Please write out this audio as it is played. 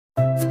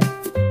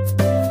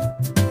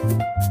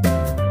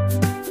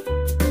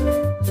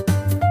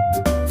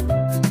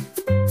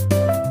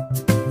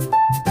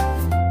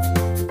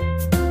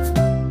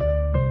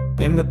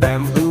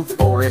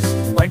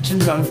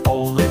legends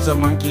unfold. Lives a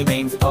monkey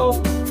named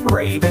Po,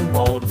 brave and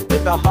bold,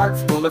 with a heart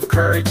full of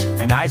courage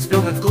and eyes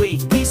filled with glee.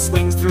 He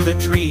swings through the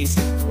trees,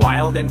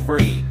 wild and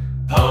free.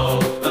 Po,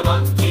 the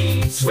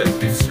monkey,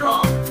 swift and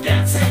strong,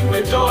 dancing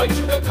with joy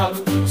to the kung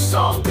fu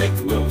song. Quick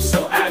moves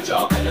so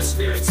agile and a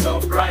spirit so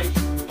bright.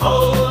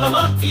 Po, the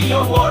monkey,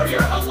 a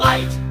warrior of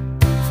light.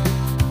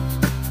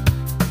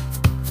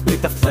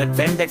 With a flip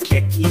and a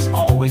kick, he's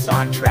always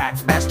on track.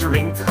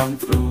 Mastering kung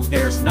fu,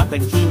 there's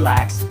nothing he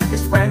lacks.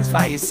 His friends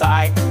by his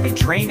side, they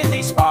train and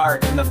they spar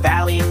in the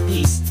Valley of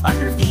Peace,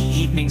 under the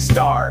evening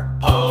star.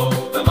 Po,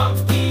 the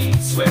monkey,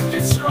 swift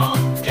and strong,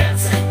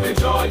 dancing with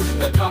joy to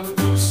the kung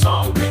fu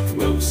song. Quick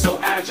moves so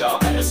agile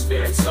and a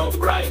spirit so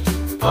bright.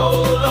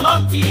 Po, the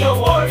monkey, a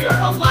warrior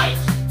of light.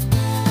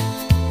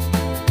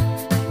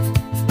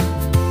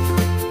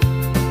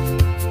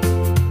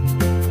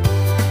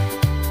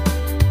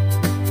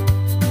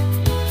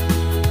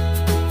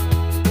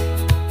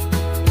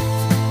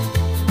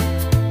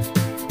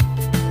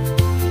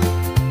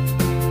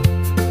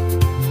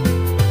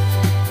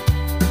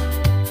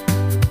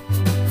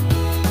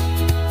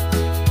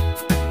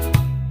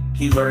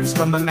 He learns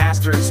from the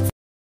masters.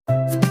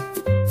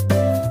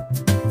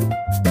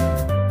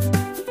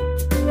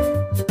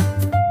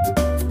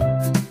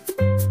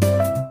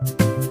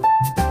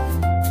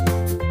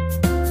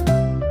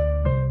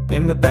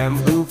 In the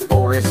bamboo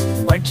forest,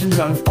 legends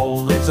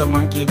unfold. Lives a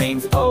monkey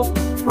named Po,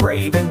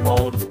 brave and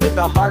bold, with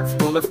a heart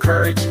full of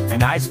courage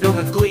and eyes filled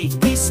with glee.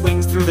 He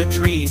swings through the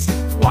trees,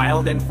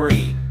 wild and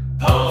free.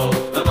 Po,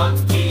 the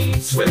monkey,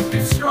 swift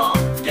and strong,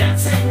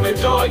 dancing with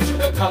joy to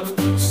the kung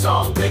fu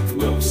song. Quick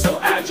moves so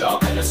agile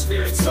and a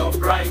spirit so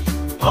bright.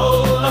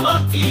 Po, the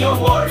monkey, a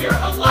warrior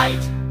of light.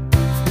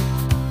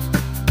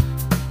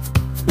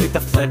 With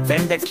a flip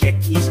and a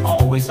kick, he's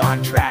always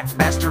on track.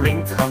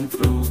 Mastering kung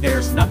fu,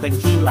 there's nothing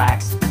he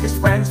lacks. His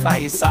friends by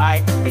his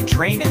side, they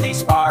train and they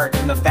spar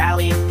in the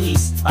Valley of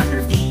Peace,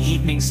 under the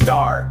evening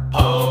star.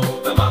 Po,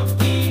 the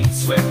monkey,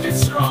 swift and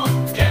strong,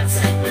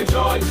 dancing with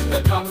joy to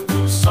the kung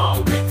fu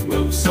song. Quick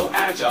moves so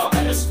agile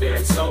and a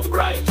spirit so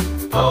bright.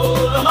 Po,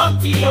 the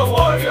monkey, a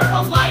warrior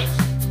of light.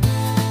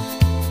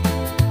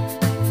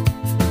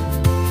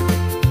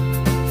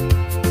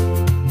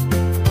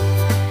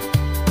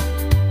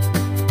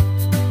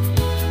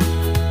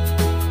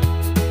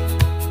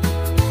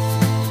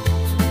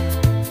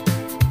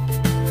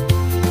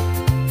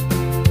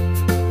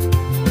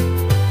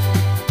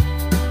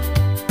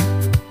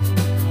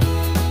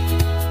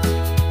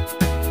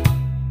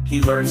 He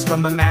learns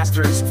from the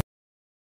masters.